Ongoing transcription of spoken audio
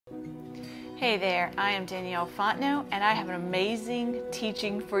Hey there, I am Danielle Fontenot and I have an amazing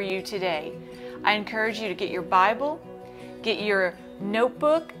teaching for you today. I encourage you to get your Bible, get your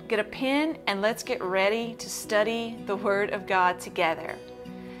notebook, get a pen, and let's get ready to study the Word of God together.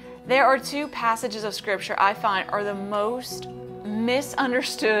 There are two passages of Scripture I find are the most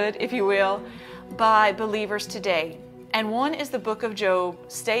misunderstood, if you will, by believers today. And one is the book of Job.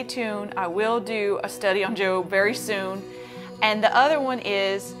 Stay tuned, I will do a study on Job very soon. And the other one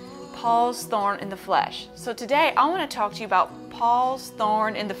is Paul's thorn in the flesh. So today I want to talk to you about Paul's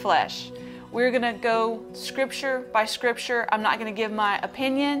thorn in the flesh. We're going to go scripture by scripture. I'm not going to give my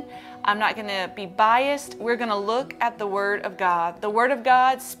opinion. I'm not going to be biased. We're going to look at the Word of God. The Word of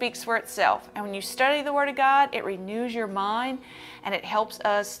God speaks for itself. And when you study the Word of God, it renews your mind and it helps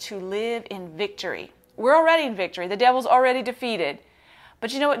us to live in victory. We're already in victory. The devil's already defeated.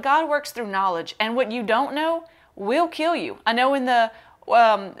 But you know what? God works through knowledge. And what you don't know will kill you. I know in the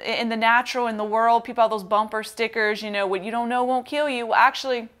natural, in the world, people have those bumper stickers, you know, what you don't know won't kill you. Well,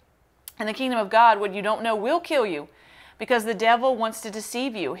 actually, in the kingdom of God, what you don't know will kill you because the devil wants to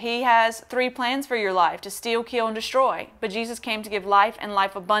deceive you. He has 3 plans for your life: to steal, kill, and destroy. But Jesus came to give life and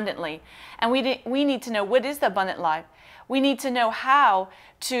life abundantly. And we need to know what is the abundant life. We need to know how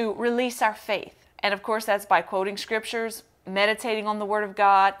to release our faith. And of course, that's by quoting scriptures, meditating on the Word of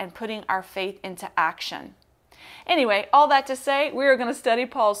God, and putting our faith into action. Anyway, all that to say, we are going to study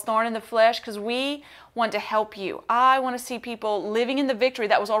Paul's thorn in the flesh because we want to help you. I want to see people living in the victory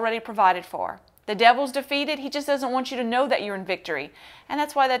that was already provided for. The devil's defeated. He just doesn't want you to know that you're in victory. And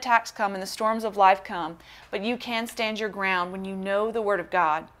that's why the attacks come and the storms of life come. But you can stand your ground when you know the Word of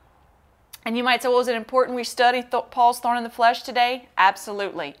God. And you might say, well, is it important we study Paul's thorn in the flesh today?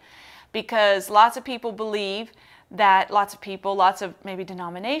 Absolutely. Because lots of people believe that lots of maybe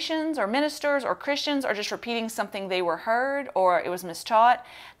denominations or ministers or Christians are just repeating something they were heard or it was mistaught,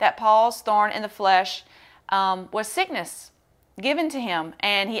 that Paul's thorn in the flesh was sickness given to him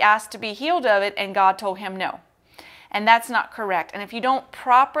and he asked to be healed of it and God told him no. And that's not correct. And if you don't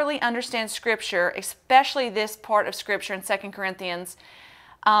properly understand Scripture, especially this part of Scripture in 2 Corinthians,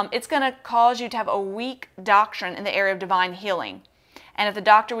 it's going to cause you to have a weak doctrine in the area of divine healing. And if the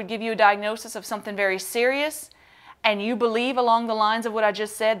doctor would give you a diagnosis of something very serious, and you believe along the lines of what I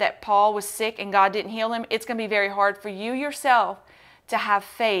just said, that Paul was sick and God didn't heal him, it's going to be very hard for you yourself to have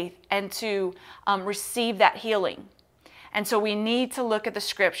faith and to receive that healing. And so we need to look at the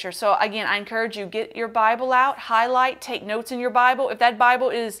Scripture. So again, I encourage you, get your Bible out, highlight, take notes in your Bible. If that Bible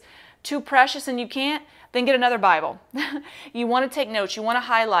is too precious and you can't, then get another Bible. You want to take notes, you want to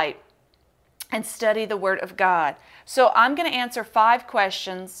highlight and study the Word of God. So I'm going to answer 5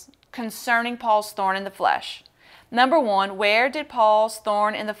 questions concerning Paul's thorn in the flesh. Number 1, where did Paul's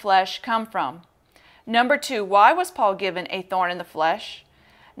thorn in the flesh come from? Number 2, why was Paul given a thorn in the flesh?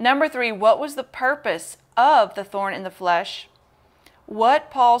 Number 3, what was the purpose of the thorn in the flesh?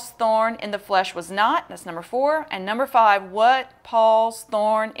 What Paul's thorn in the flesh was not, that's number 4. And number 5, what Paul's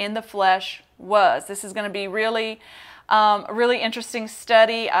thorn in the flesh was. This is going to be really interesting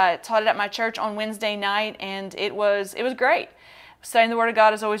study. I taught it at my church on Wednesday night and it was great. Studying the Word of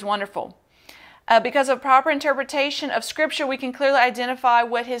God is always wonderful. Because of proper interpretation of Scripture, we can clearly identify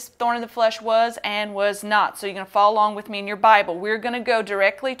what his thorn in the flesh was and was not. So you're going to follow along with me in your Bible. We're going to go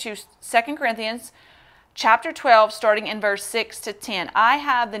directly to 2 Corinthians chapter 12, starting in verse 6 to 10. I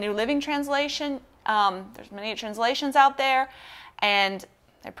have the New Living Translation. There's many translations out there, and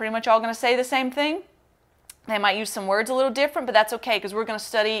they're pretty much all going to say the same thing. They might use some words a little different, but that's okay because we're going to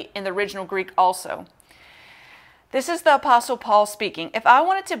study in the original Greek also. This is the Apostle Paul speaking. If I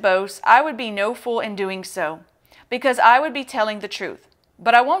wanted to boast, I would be no fool in doing so, because I would be telling the truth.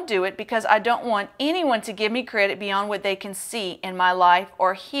 But I won't do it because I don't want anyone to give me credit beyond what they can see in my life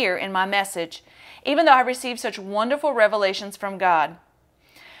or hear in my message, even though I received such wonderful revelations from God.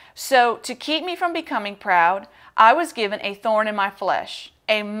 So, to keep me from becoming proud, I was given a thorn in my flesh,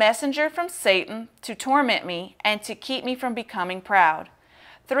 a messenger from Satan to torment me and to keep me from becoming proud.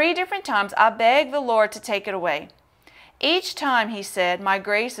 3 different times I begged the Lord to take it away. Each time he said, my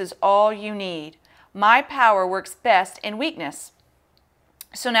grace is all you need. My power works best in weakness.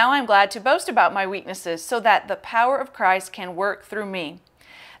 So now I'm glad to boast about my weaknesses so that the power of Christ can work through me.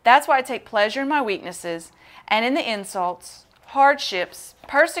 That's why I take pleasure in my weaknesses and in the insults, hardships,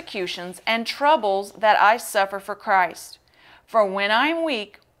 persecutions, and troubles that I suffer for Christ. For when I am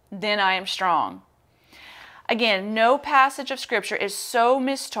weak, then I am strong. Again, no passage of Scripture is so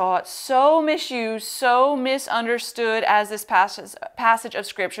mistaught, so misused, so misunderstood as this passage of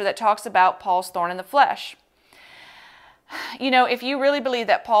Scripture that talks about Paul's thorn in the flesh. You know, if you really believe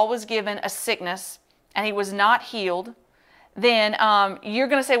that Paul was given a sickness and he was not healed, then you're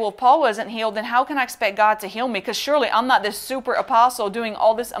going to say, well, Paul wasn't healed, then how can I expect God to heal me? Because surely I'm not this super apostle doing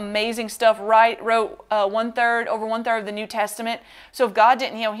all this amazing stuff, wrote over one third of the New Testament. So if God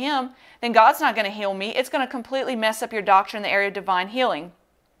didn't heal him, then God's not going to heal me. It's going to completely mess up your doctrine in the area of divine healing.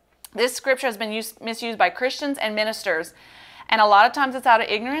 This scripture has been misused by Christians and ministers. And a lot of times it's out of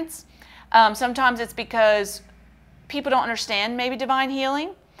ignorance. Sometimes it's because people don't understand maybe divine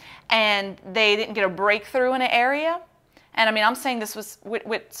healing and they didn't get a breakthrough in an area. And I mean, I'm saying this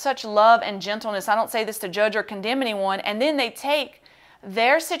with such love and gentleness. I don't say this to judge or condemn anyone. And then they take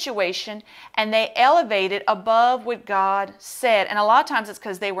their situation and they elevate it above what God said. And a lot of times it's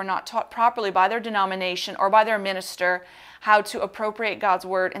because they were not taught properly by their denomination or by their minister how to appropriate God's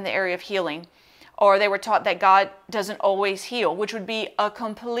word in the area of healing. Or they were taught that God doesn't always heal, which would be a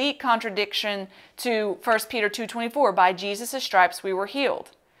complete contradiction to 1 Peter 2:24. By Jesus' stripes we were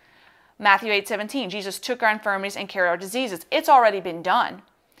healed. Matthew 8:17, Jesus took our infirmities and carried our diseases. It's already been done.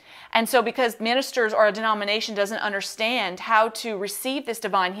 And so because ministers or a denomination doesn't understand how to receive this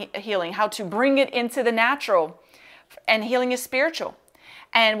divine healing, how to bring it into the natural, and healing is spiritual.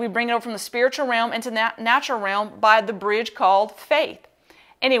 And we bring it over from the spiritual realm into the natural realm by the bridge called faith.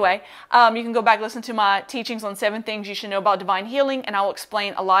 Anyway, you can go back and listen to my teachings on 7 things you should know about divine healing, and I will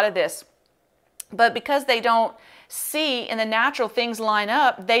explain a lot of this. But because they don't see in the natural things line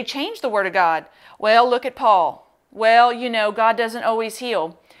up, they change the Word of God. Well, look at Paul. Well, you know, God doesn't always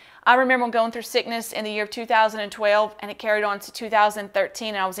heal. I remember going through sickness in the year of 2012, and it carried on to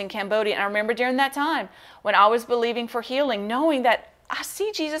 2013, and I was in Cambodia. And I remember during that time when I was believing for healing, knowing that I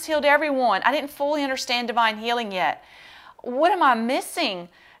see Jesus healed everyone. I didn't fully understand divine healing yet. What am I missing?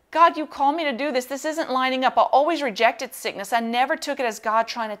 God, you call me to do this. This isn't lining up. I always rejected sickness. I never took it as God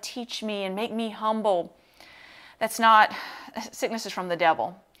trying to teach me and make me humble. That's not, sickness is from the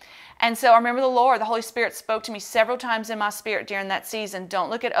devil. And so I remember the Holy Spirit spoke to me several times in my spirit during that season.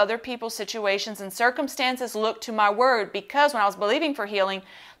 Don't look at other people's situations and circumstances. Look to my word. Because when I was believing for healing,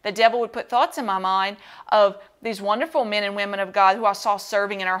 the devil would put thoughts in my mind of these wonderful men and women of God who I saw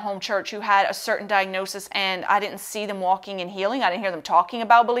serving in our home church who had a certain diagnosis, and I didn't see them walking in healing. I didn't hear them talking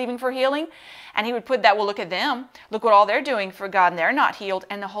about believing for healing. And he would put that, well, look at them. Look what all they're doing for God, and they're not healed.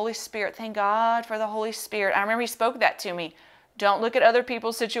 And the Holy Spirit, thank God for the Holy Spirit. I remember he spoke that to me. Don't look at other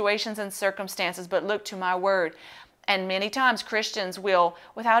people's situations and circumstances, but look to my word. And many times Christians will,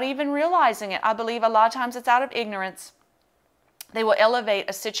 without even realizing it, I believe a lot of times it's out of ignorance, they will elevate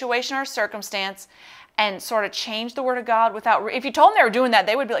a situation or circumstance and sort of change the Word of God without, if you told them they were doing that,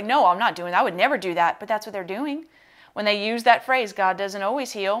 they would be like, no, I'm not doing that. I would never do that. But that's what they're doing. When they use that phrase, God doesn't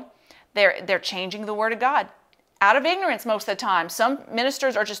always heal, they're changing the Word of God. Out of ignorance most of the time. Some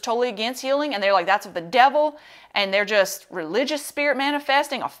ministers are just totally against healing, and they're like, that's of the devil, and they're just religious spirit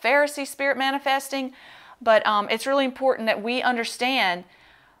manifesting, a Pharisee spirit manifesting. But it's really important that we understand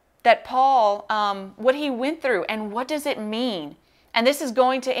that Paul, what he went through, and what does it mean? And this is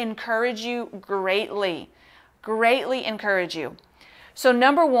going to encourage you greatly, greatly encourage you. So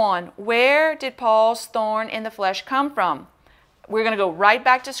number one, where did Paul's thorn in the flesh come from? We're going to go right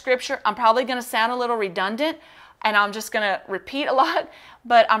back to Scripture. I'm probably going to sound a little redundant, and I'm just going to repeat a lot,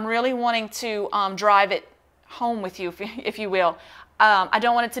 but I'm really wanting to drive it home with you, if you will. I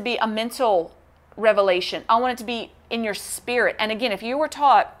don't want it to be a mental revelation. I want it to be in your spirit. And again, if you were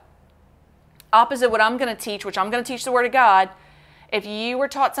taught opposite what I'm going to teach, which I'm going to teach the Word of God, if you were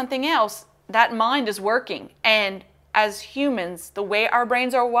taught something else, that mind is working. And as humans, the way our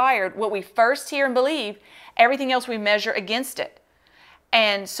brains are wired, what we first hear and believe, everything else we measure against it.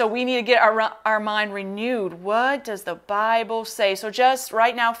 And so we need to get our mind renewed. What does the Bible say? So just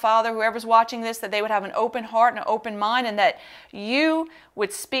right now, Father, whoever's watching this, that they would have an open heart and an open mind, and that you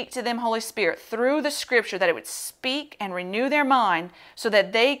would speak to them, Holy Spirit, through the Scripture, that it would speak and renew their mind so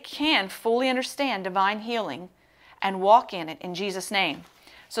that they can fully understand divine healing and walk in it in Jesus' name.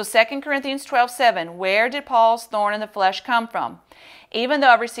 So 2 Corinthians 12:7, where did Paul's thorn in the flesh come from? Even though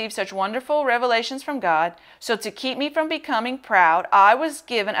I've received such wonderful revelations from God, so to keep me from becoming proud, I was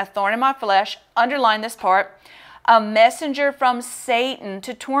given a thorn in my flesh, underline this part, a messenger from Satan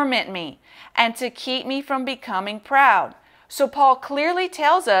to torment me and to keep me from becoming proud. So Paul clearly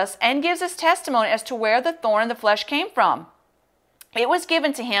tells us and gives us testimony as to where the thorn in the flesh came from. It was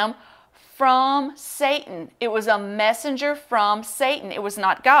given to him from Satan. It was a messenger from Satan. It was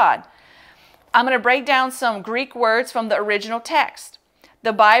not God. I'm going to break down some Greek words from the original text.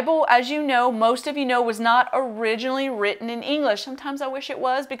 The Bible, as you know, most of you know, was not originally written in English. Sometimes I wish it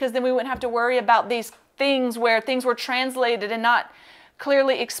was, because then we wouldn't have to worry about these things where things were translated and not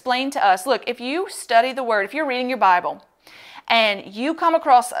clearly explained to us. Look, if you study the Word, if you're reading your Bible, and you come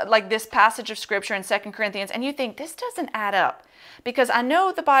across like this passage of scripture in 2 Corinthians and you think, this doesn't add up. Because I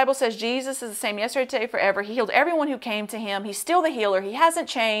know the Bible says Jesus is the same yesterday, today, forever. He healed everyone who came to him. He's still the healer. He hasn't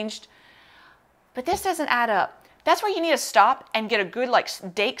changed. But this doesn't add up. That's where you need to stop and get a good like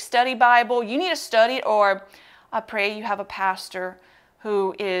Dake study Bible. You need to study it, or I pray you have a pastor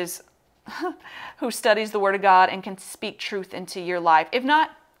who is who studies the Word of God and can speak truth into your life. If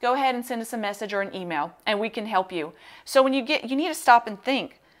not, go ahead and send us a message or an email and we can help you. So when you need to stop and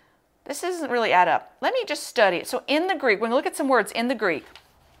think, this doesn't really add up. Let me just study it. So in the Greek, we're going to look at some words in the Greek.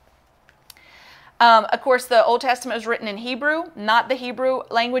 Of course, the Old Testament was written in Hebrew, not the Hebrew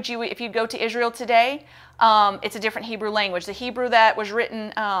language. If you go to Israel today, it's a different Hebrew language. The Hebrew that was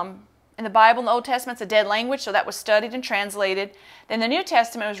written in the Bible in the Old Testament is a dead language, so that was studied and translated. Then the New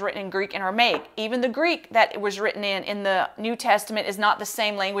Testament was written in Greek and Aramaic. Even the Greek that it was written in the New Testament is not the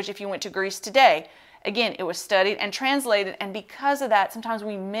same language if you went to Greece today. Again, it was studied and translated, and because of that, sometimes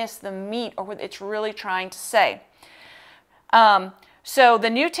we miss the meat or what it's really trying to say. So the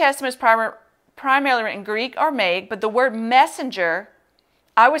New Testament is primarily written in Greek or Aramaic, but the word messenger,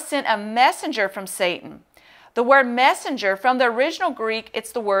 I was sent a messenger from Satan. The word messenger, from the original Greek,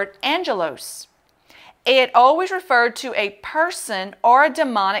 it's the word angelos. It always referred to a person or a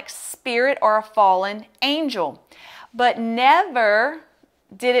demonic spirit or a fallen angel, but never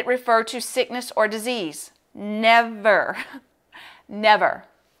did it refer to sickness or disease. Never. Never.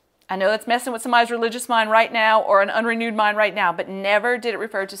 I know that's messing with somebody's religious mind right now or an unrenewed mind right now, but never did it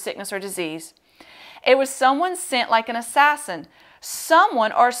refer to sickness or disease. It was someone sent like an assassin,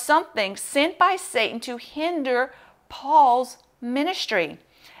 someone or something sent by Satan to hinder Paul's ministry.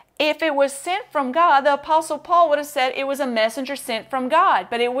 If it was sent from God, the Apostle Paul would have said it was a messenger sent from God,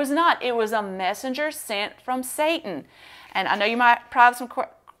 but it was not. It was a messenger sent from Satan. And I know you might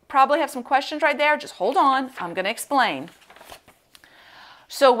probably have some questions right there. Just hold on. I'm going to explain.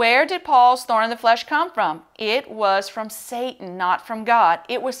 So where did Paul's thorn in the flesh come from? It was from Satan, not from God.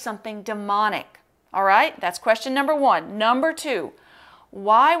 It was something demonic. All right? That's question number one. Number two,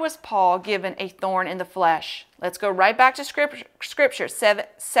 why was Paul given a thorn in the flesh? Let's go right back to Scripture.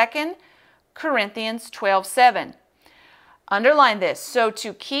 2 Corinthians 12:7. Underline this. So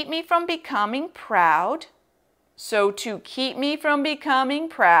to keep me from becoming proud,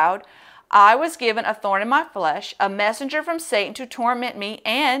 I was given a thorn in my flesh, a messenger from Satan to torment me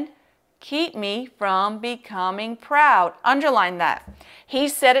and keep me from becoming proud. Underline that. He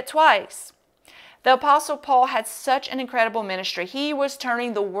said it twice. The Apostle Paul had such an incredible ministry. He was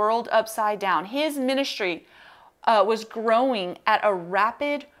turning the world upside down. His ministry was growing at a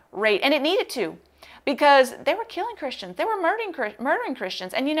rapid rate, and it needed to, because they were killing Christians. They were murdering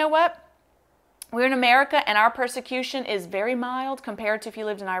Christians. And you know what? We're in America, and our persecution is very mild compared to if you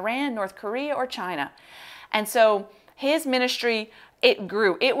lived in Iran, North Korea, or China. And so his ministry, it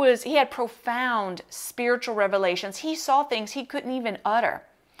grew. He had profound spiritual revelations. He saw things he couldn't even utter.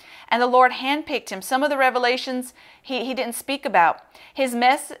 And the Lord handpicked him. Some of the revelations he didn't speak about. His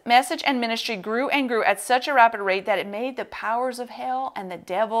message and ministry grew and grew at such a rapid rate that it made the powers of hell and the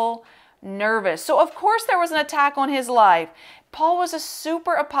devil nervous. So of course there was an attack on his life. Paul was a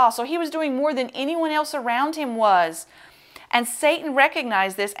super apostle. He was doing more than anyone else around him was. And Satan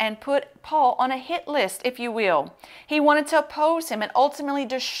recognized this and put Paul on a hit list, if you will. He wanted to oppose him and ultimately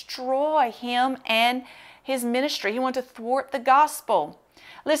destroy him and his ministry. He wanted to thwart the gospel.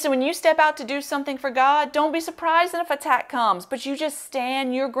 Listen, when you step out to do something for God, don't be surprised if attack comes, but you just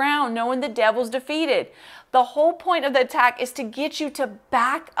stand your ground knowing the devil's defeated. The whole point of the attack is to get you to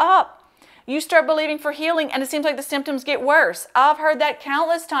back up. You start believing for healing and it seems like the symptoms get worse. I've heard that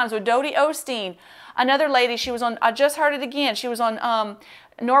countless times with Dodie Osteen. Another lady, I just heard it again. She was on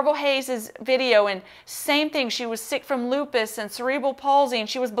Norval Hayes' video, and same thing. She was sick from lupus and cerebral palsy, and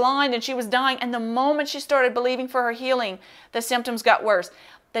she was blind and she was dying. And the moment she started believing for her healing, the symptoms got worse.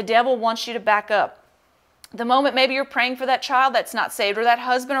 The devil wants you to back up. The moment maybe you're praying for that child that's not saved, or that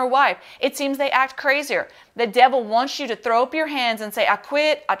husband or wife, it seems they act crazier. The devil wants you to throw up your hands and say, I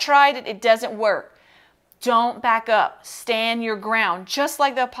quit, I tried it, it doesn't work. Don't back up. Stand your ground, just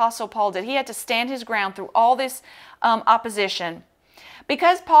like the Apostle Paul did. He had to stand his ground through all this opposition.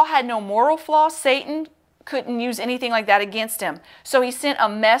 Because Paul had no moral flaw, Satan couldn't use anything like that against him. So he sent a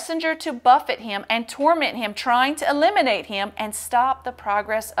messenger to buffet him and torment him, trying to eliminate him and stop the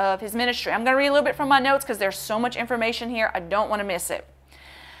progress of his ministry. I'm going to read a little bit from my notes because there's so much information here. I don't want to miss it.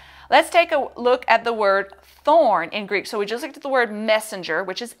 Let's take a look at the word thorn in Greek. So we just looked at the word messenger,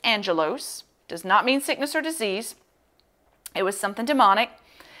 which is angelos. Does not mean sickness or disease. It was something demonic.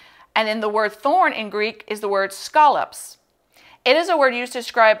 And then the word thorn in Greek is the word skolops. It is a word used to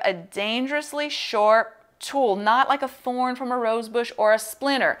describe a dangerously sharp tool, not like a thorn from a rose bush or a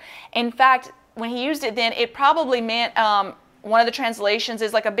splinter. In fact, when he used it then, it probably meant, one of the translations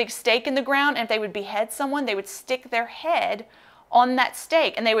is like a big stake in the ground, and if they would behead someone, they would stick their head on that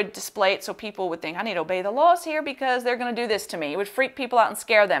stake, and they would display it so people would think, I need to obey the laws here because they're going to do this to me. It would freak people out and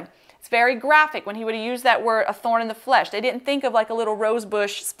scare them. It's very graphic when he would have used that word, a thorn in the flesh. They didn't think of like a little rose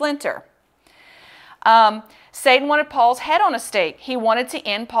bush splinter. Satan wanted Paul's head on a stake. He wanted to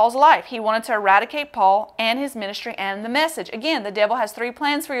end Paul's life. He wanted to eradicate Paul and his ministry and the message. Again, the devil has 3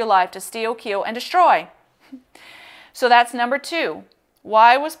 plans for your life: to steal, kill, and destroy. So that's number 2.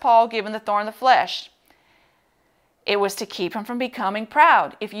 Why was Paul given the thorn in the flesh? It was to keep him from becoming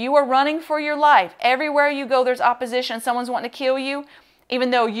proud. If you are running for your life, everywhere you go there's opposition, someone's wanting to kill you,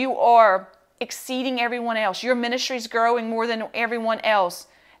 even though you are exceeding everyone else, your ministry is growing more than everyone else.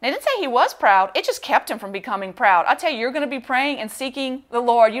 And it didn't say he was proud, it just kept him from becoming proud. I tell you, you're going to be praying and seeking the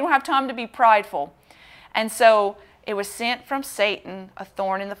Lord. You don't have time to be prideful. And so it was sent from Satan, a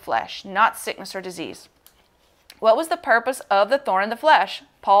thorn in the flesh, not sickness or disease. What was the purpose of the thorn in the flesh?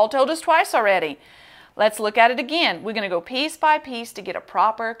 Paul told us twice already. Let's look at it again. We're going to go piece by piece to get a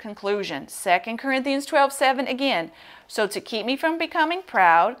proper conclusion. 2 Corinthians 12:7 again. So to keep me from becoming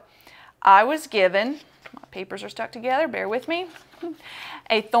proud, I was given, my papers are stuck together, bear with me,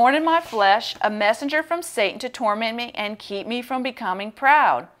 a thorn in my flesh, a messenger from Satan to torment me and keep me from becoming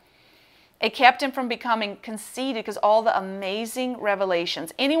proud. It kept him from becoming conceited because all the amazing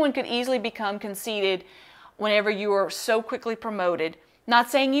revelations. Anyone could easily become conceited whenever you are so quickly promoted. Not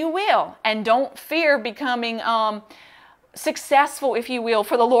saying you will. And don't fear becoming successful, if you will,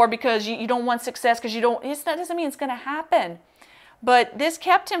 for the Lord because you don't want success because you don't. That doesn't mean it's going to happen. But this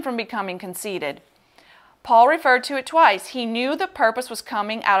kept him from becoming conceited. Paul referred to it twice. He knew the purpose was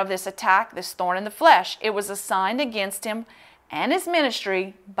coming out of this attack, this thorn in the flesh. It was assigned against him and his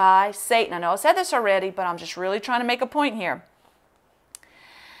ministry by Satan. I know I said this already, but I'm just really trying to make a point here.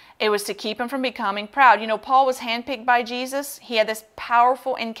 It was to keep him from becoming proud. You know, Paul was handpicked by Jesus. He had this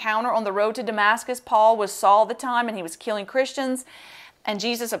powerful encounter on the road to Damascus. Paul was Saul at the time, and he was killing Christians. And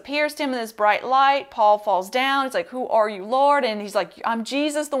Jesus appears to him in this bright light. Paul falls down. He's like, who are you, Lord? And he's like, I'm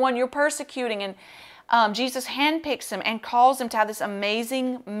Jesus, the one you're persecuting. And Jesus handpicks him and calls him to have this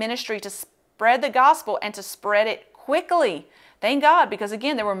amazing ministry to spread the gospel and to spread it quickly. Thank God, because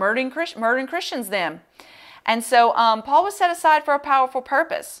again, they were murdering Christians then. And so Paul was set aside for a powerful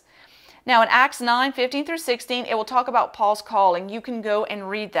purpose. Now in Acts 9:15 through 16, it will talk about Paul's calling. You can go and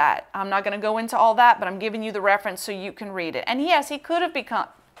read that. I'm not going to go into all that, but I'm giving you the reference so you can read it. And yes, he could have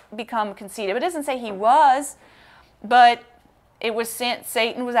become conceited. It doesn't say he was, but it was sent.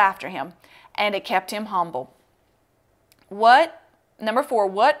 Satan was after him, and it kept him humble. Number 4,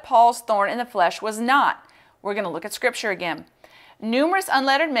 what Paul's thorn in the flesh was not. We're going to look at Scripture again. Numerous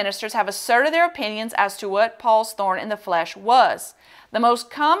unlettered ministers have asserted their opinions as to what Paul's thorn in the flesh was. The most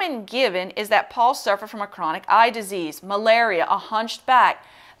common given is that Paul suffered from a chronic eye disease, malaria, a hunched back.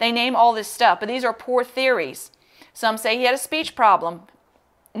 They name all this stuff, but these are poor theories. Some say he had a speech problem.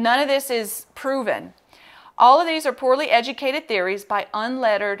 None of this is proven. All of these are poorly educated theories by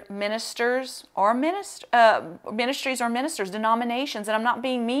unlettered ministers or ministries or ministers, denominations. And I'm not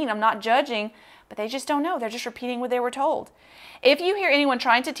being mean, I'm not judging, but they just don't know. They're just repeating what they were told. If you hear anyone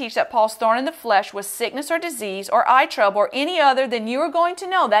trying to teach that Paul's thorn in the flesh was sickness or disease or eye trouble or any other, then you are going to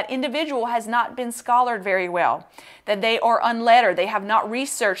know that individual has not been scholared very well, that they are unlettered. They have not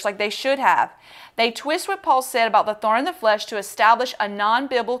researched like they should have. They twist what Paul said about the thorn in the flesh to establish a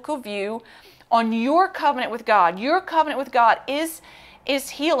non-biblical view on your covenant with God. Your covenant with God is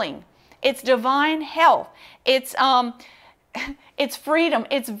healing. It's divine health. It's freedom.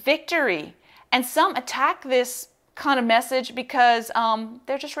 It's victory. And some attack this kind of message because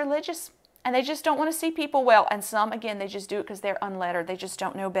they're just religious and they just don't want to see people well. And some, again, they just do it because they're unlettered. They just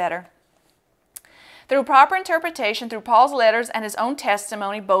don't know better. Through proper interpretation, through Paul's letters and his own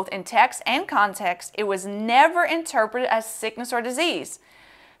testimony, both in text and context, it was never interpreted as sickness or disease.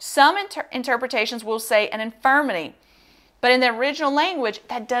 Some interpretations will say an infirmity, but in the original language,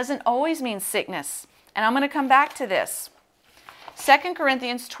 that doesn't always mean sickness. And I'm going to come back to this. 2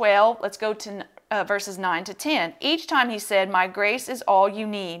 Corinthians 12, let's go to verses 9 to 10. Each time he said, my grace is all you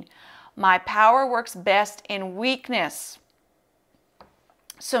need. My power works best in weakness.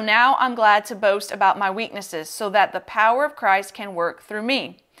 So now I'm glad to boast about my weaknesses so that the power of Christ can work through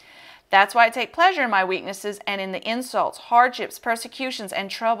me. That's why I take pleasure in my weaknesses and in the insults, hardships, persecutions, and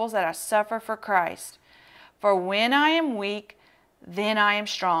troubles that I suffer for Christ. For when I am weak, then I am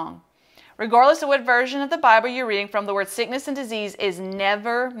strong. Regardless of what version of the Bible you're reading from, the word sickness and disease is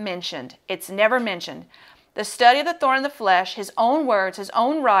never mentioned. It's never mentioned. The study of the thorn in the flesh, his own words, his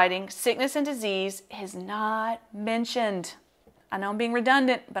own writing, sickness and disease is not mentioned. I know I'm being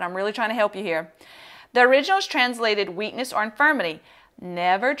redundant, but I'm really trying to help you here. The original is translated weakness or infirmity,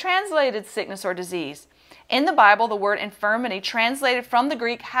 never translated sickness or disease. In the Bible, the word infirmity, translated from the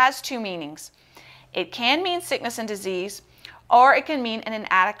Greek, has two meanings. It can mean sickness and disease, or it can mean an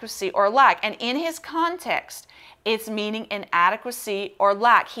inadequacy or lack. And in his context, it's meaning inadequacy or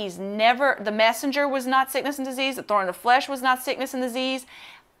lack. The messenger was not sickness and disease. The thorn of the flesh was not sickness and disease.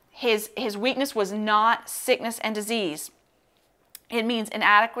 His weakness was not sickness and disease. It means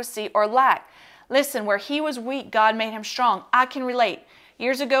inadequacy or lack. Listen, where he was weak, God made him strong. I can relate.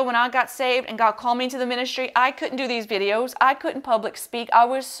 Years ago when I got saved and God called me into the ministry, I couldn't do these videos. I couldn't public speak. I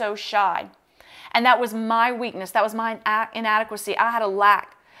was so shy. And that was my weakness. That was my inadequacy. I had a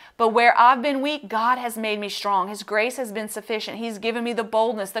lack. But where I've been weak, God has made me strong. His grace has been sufficient. He's given me the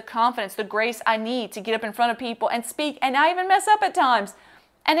boldness, the confidence, the grace I need to get up in front of people and speak. And I even mess up at times.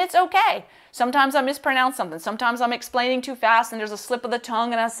 And it's okay. Sometimes I mispronounce something. Sometimes I'm explaining too fast and there's a slip of the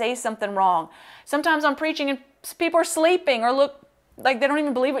tongue and I say something wrong. Sometimes I'm preaching and people are sleeping or look like they don't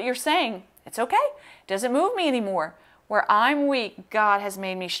even believe what you're saying. It's okay. It doesn't move me anymore. Where I'm weak, God has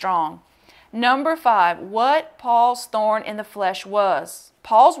made me strong. Number 5, what Paul's thorn in the flesh was.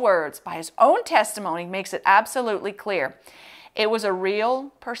 Paul's words, by his own testimony, makes it absolutely clear. It was a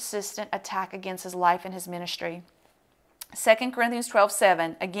real, persistent attack against his life and his ministry. 2 Corinthians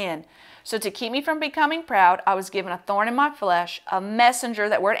 12:7, again, so to keep me from becoming proud, I was given a thorn in my flesh, a messenger,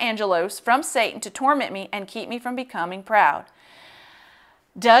 that word angelos, from Satan to torment me and keep me from becoming proud.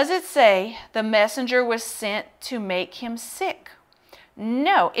 Does it say the messenger was sent to make him sick?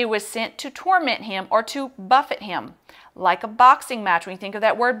 No, it was sent to torment him or to buffet him. Like a boxing match, when you think of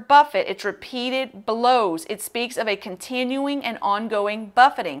that word buffet, it's repeated blows. It speaks of a continuing and ongoing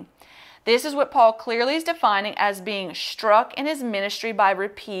buffeting. This is what Paul clearly is defining as being struck in his ministry by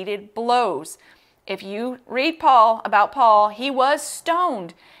repeated blows. If you read about Paul, he was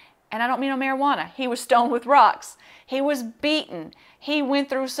stoned. And I don't mean on marijuana. He was stoned with rocks. He was beaten. He went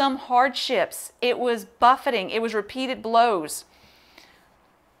through some hardships. It was buffeting. It was repeated blows.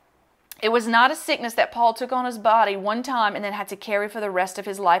 It was not a sickness that Paul took on his body one time and then had to carry for the rest of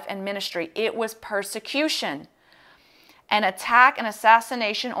his life and ministry. It was persecution, an attack, an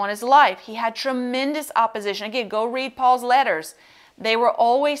assassination on his life. He had tremendous opposition. Again, go read Paul's letters. They were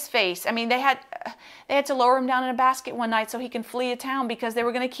always faced. I mean, they had to lower him down in a basket one night so he can flee a town because they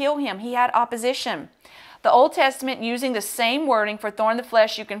were going to kill him. He had opposition. The Old Testament, using the same wording for thorn in the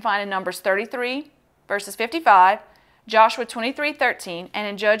flesh, you can find in Numbers 33, verses 55, Joshua 23:13, and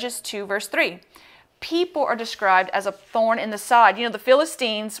in Judges 2, verse 3. People are described as a thorn in the side. You know, the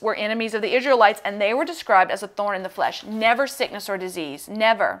Philistines were enemies of the Israelites, and they were described as a thorn in the flesh. Never sickness or disease.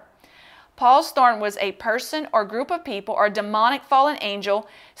 Never. Paul's thorn was a person or group of people or a demonic fallen angel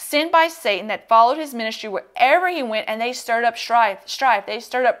sent by Satan that followed his ministry wherever he went, and they stirred up strife. They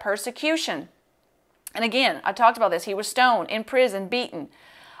stirred up persecution. And again, I talked about this. He was stoned, in prison, beaten.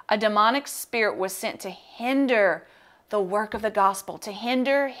 A demonic spirit was sent to hinder the work of the gospel, to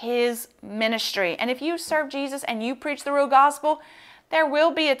hinder his ministry. And if you serve Jesus and you preach the real gospel, there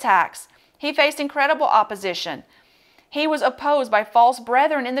will be attacks. He faced incredible opposition. He was opposed by false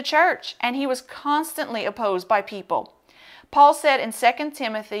brethren in the church, and he was constantly opposed by people. Paul said in 2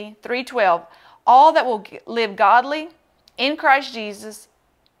 Timothy 3:12, all that will live godly in Christ Jesus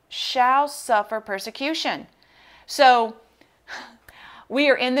shall suffer persecution. So, we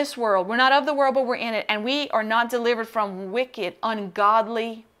are in this world. We're not of the world, but we're in it. And we are not delivered from wicked,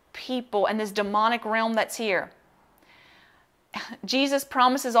 ungodly people and this demonic realm that's here. Jesus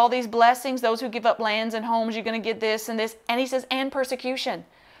promises all these blessings. Those who give up lands and homes, you're going to get this and this. And he says, and persecution.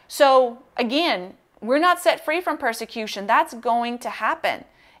 So again, we're not set free from persecution. That's going to happen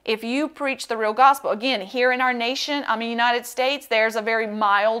if you preach the real gospel. Again, here in our nation, United States, there's a very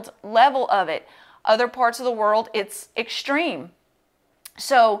mild level of it. Other parts of the world, it's extreme.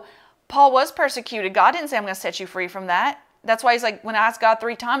 So Paul was persecuted. God didn't say, I'm going to set you free from that. That's why he's like, when I asked God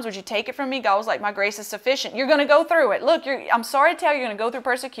 3 times, would you take it from me? God was like, my grace is sufficient. You're going to go through it. Look, I'm sorry to tell you, you're going to go through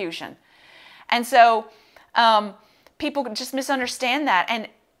persecution. And so people just misunderstand that. And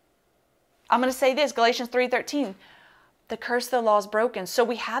I'm going to say this, Galatians 3:13, the curse of the law is broken. So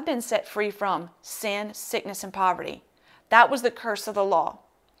we have been set free from sin, sickness, and poverty. That was the curse of the law.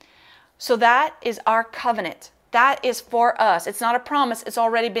 So that is our covenant. That is for us. It's not a promise. It's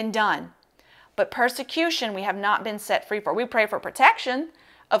already been done. But persecution, we have not been set free for. We pray for protection,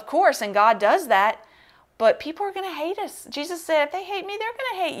 of course, and God does that. But people are going to hate us. Jesus said, if they hate me, they're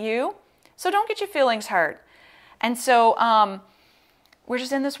going to hate you. So don't get your feelings hurt. And so we're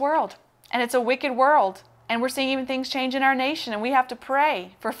just in this world. And it's a wicked world. And we're seeing even things change in our nation, and we have to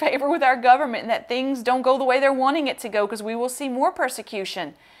pray for favor with our government and that things don't go the way they're wanting it to go, because we will see more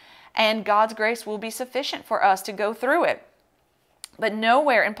persecution. And God's grace will be sufficient for us to go through it. But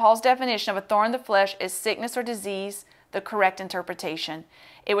nowhere in Paul's definition of a thorn in the flesh is sickness or disease the correct interpretation.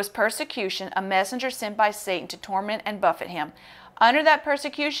 It was persecution, a messenger sent by Satan to torment and buffet him. Under that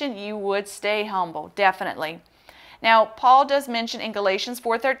persecution, you would stay humble, definitely. Now, Paul does mention in Galatians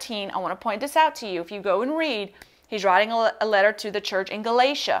 4:13, I want to point this out to you. If you go and read, he's writing a letter to the church in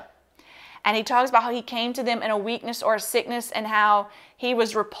Galatia. And he talks about how he came to them in a weakness or a sickness, and how he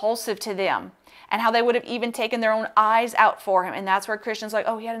was repulsive to them, and how they would have even taken their own eyes out for him. And that's where Christians are like,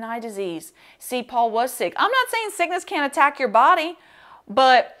 oh, he had an eye disease. See, Paul was sick. I'm not saying sickness can't attack your body,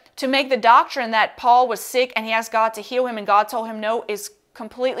 but to make the doctrine that Paul was sick and he asked God to heal him and God told him no is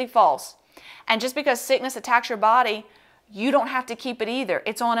completely false. And just because sickness attacks your body, you don't have to keep it either.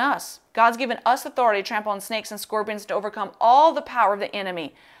 It's on us. God's given us authority to trample on snakes and scorpions, to overcome all the power of the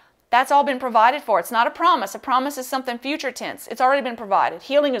enemy. That's all been provided for. It's not a promise. A promise is something future tense. It's already been provided.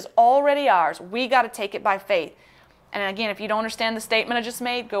 Healing is already ours. We got to take it by faith. And again, if you don't understand the statement I just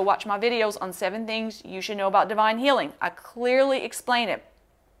made, go watch my videos on 7 things you should know about divine healing. I clearly explain it.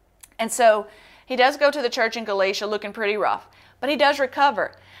 And so he does go to the church in Galatia looking pretty rough, but he does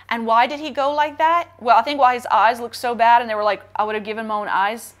recover. And why did he go like that? Well, I think why his eyes looked so bad, and they were like, I would have given my own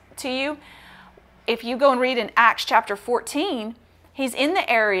eyes to you. If you go and read in Acts chapter 14, he's in the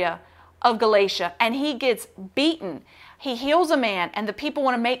area of Galatia and he gets beaten. He heals a man and the people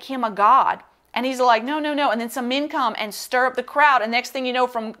want to make him a god. And he's like, no, no, no. And then some men come and stir up the crowd. And next thing you know,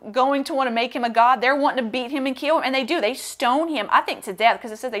 from going to want to make him a god, they're wanting to beat him and kill him. And they do. They stone him, I think, to death,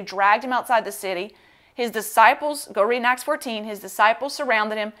 because it says they dragged him outside the city. His disciples, go read in Acts 14, his disciples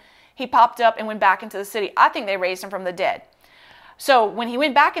surrounded him. He popped up and went back into the city. I think they raised him from the dead. So when he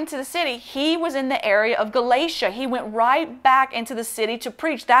went back into the city, he was in the area of Galatia. He went right back into the city to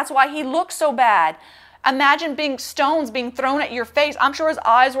preach. That's why he looked so bad. Imagine stones being thrown at your face. I'm sure his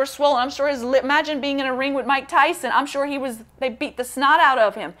eyes were swollen. I'm sure his lip. Imagine being in a ring with Mike Tyson. I'm sure they beat the snot out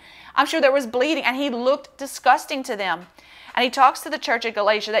of him. I'm sure there was bleeding, and he looked disgusting to them. And he talks to the church at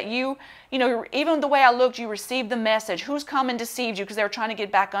Galatia that you know, even the way I looked, you received the message. Who's come and deceived you? Because they were trying to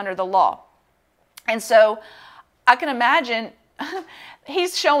get back under the law. And so I can imagine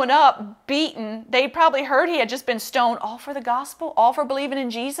he's showing up beaten. They probably heard he had just been stoned, all for the gospel, all for believing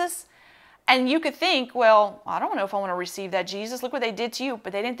in Jesus. And you could think, well, I don't know if I want to receive that Jesus. Look what they did to you.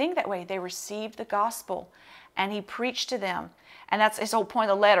 But they didn't think that way. They received the gospel, and he preached to them. And that's his whole point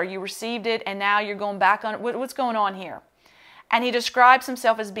of the letter. You received it, and now you're going back on it. What's going on here? And he describes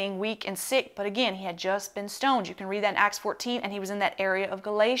himself as being weak and sick. But again, he had just been stoned. You can read that in Acts 14, and he was in that area of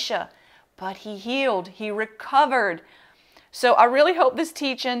Galatia. But he healed. He recovered. So I really hope this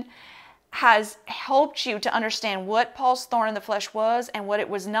teaching has helped you to understand what Paul's thorn in the flesh was and what it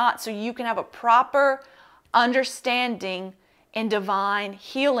was not, so you can have a proper understanding in divine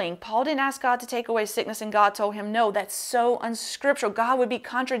healing. Paul didn't ask God to take away sickness, and God told him no. That's so unscriptural. God would be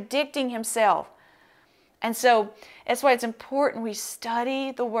contradicting himself. And so that's why it's important we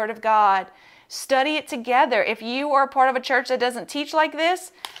study the Word of God. Study it together. If you are a part of a church that doesn't teach like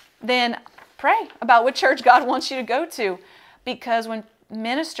this, then pray about what church God wants you to go to. Because when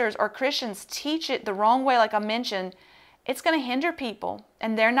ministers or Christians teach it the wrong way, like I mentioned, it's going to hinder people,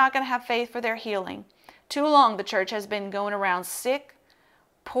 and they're not going to have faith for their healing. Too long the church has been going around sick,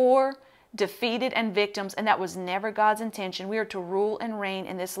 poor, defeated, and victims, and that was never God's intention. We are to rule and reign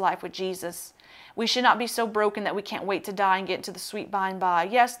in this life with Jesus. We should not be so broken that we can't wait to die and get into the sweet by and by.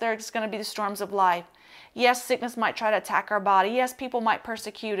 Yes, there's going to be the storms of life. Yes, sickness might try to attack our body. Yes, people might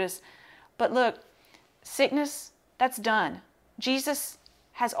persecute us. But look, sickness, that's done. Jesus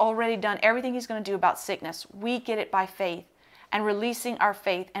has already done everything he's going to do about sickness. We get it by faith and releasing our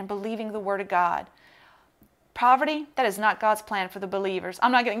faith and believing the Word of God. Poverty, that is not God's plan for the believers.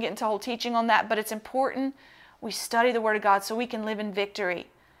 I'm not going to get into a whole teaching on that, but it's important we study the Word of God so we can live in victory.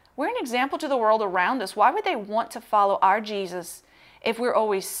 We're an example to the world around us. Why would they want to follow our Jesus if we're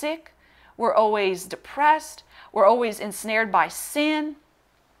always sick, we're always depressed, we're always ensnared by sin?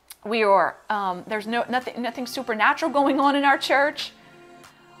 We are, there's nothing supernatural going on in our church.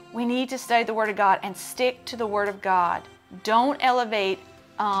 We need to study the Word of God and stick to the Word of God. Don't elevate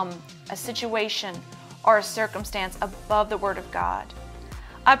a situation or a circumstance above the Word of God.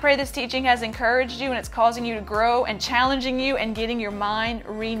 I pray this teaching has encouraged you, and it's causing you to grow and challenging you and getting your mind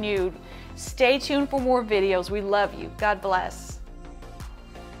renewed. Stay tuned for more videos. We love you. God bless.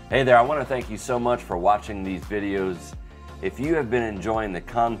 Hey there, I want to thank you so much for watching these videos. If you have been enjoying the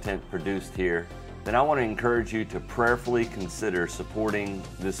content produced here, then I want to encourage you to prayerfully consider supporting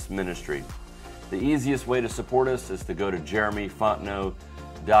this ministry. The easiest way to support us is to go to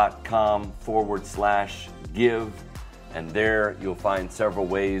jeremyfontenot.com/give, and there you'll find several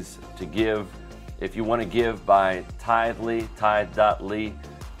ways to give. If you want to give by tithely, tithe.ly,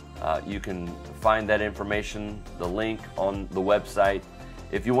 you can find that information, the link on the website.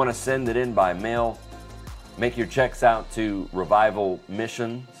 If you want to send it in by mail, make your checks out to Revival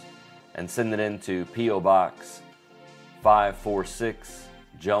Missions and send it in to P.O. Box 546,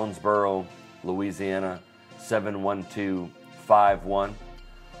 Jonesboro, Louisiana 71251.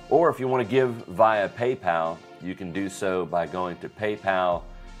 Or if you want to give via PayPal, you can do so by going to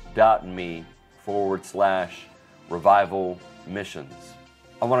paypal.me/Revival Missions.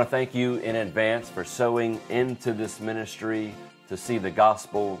 I want to thank you in advance for sowing into this ministry to see the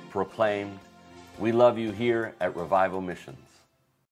gospel proclaimed. We love you here at Revival Missions.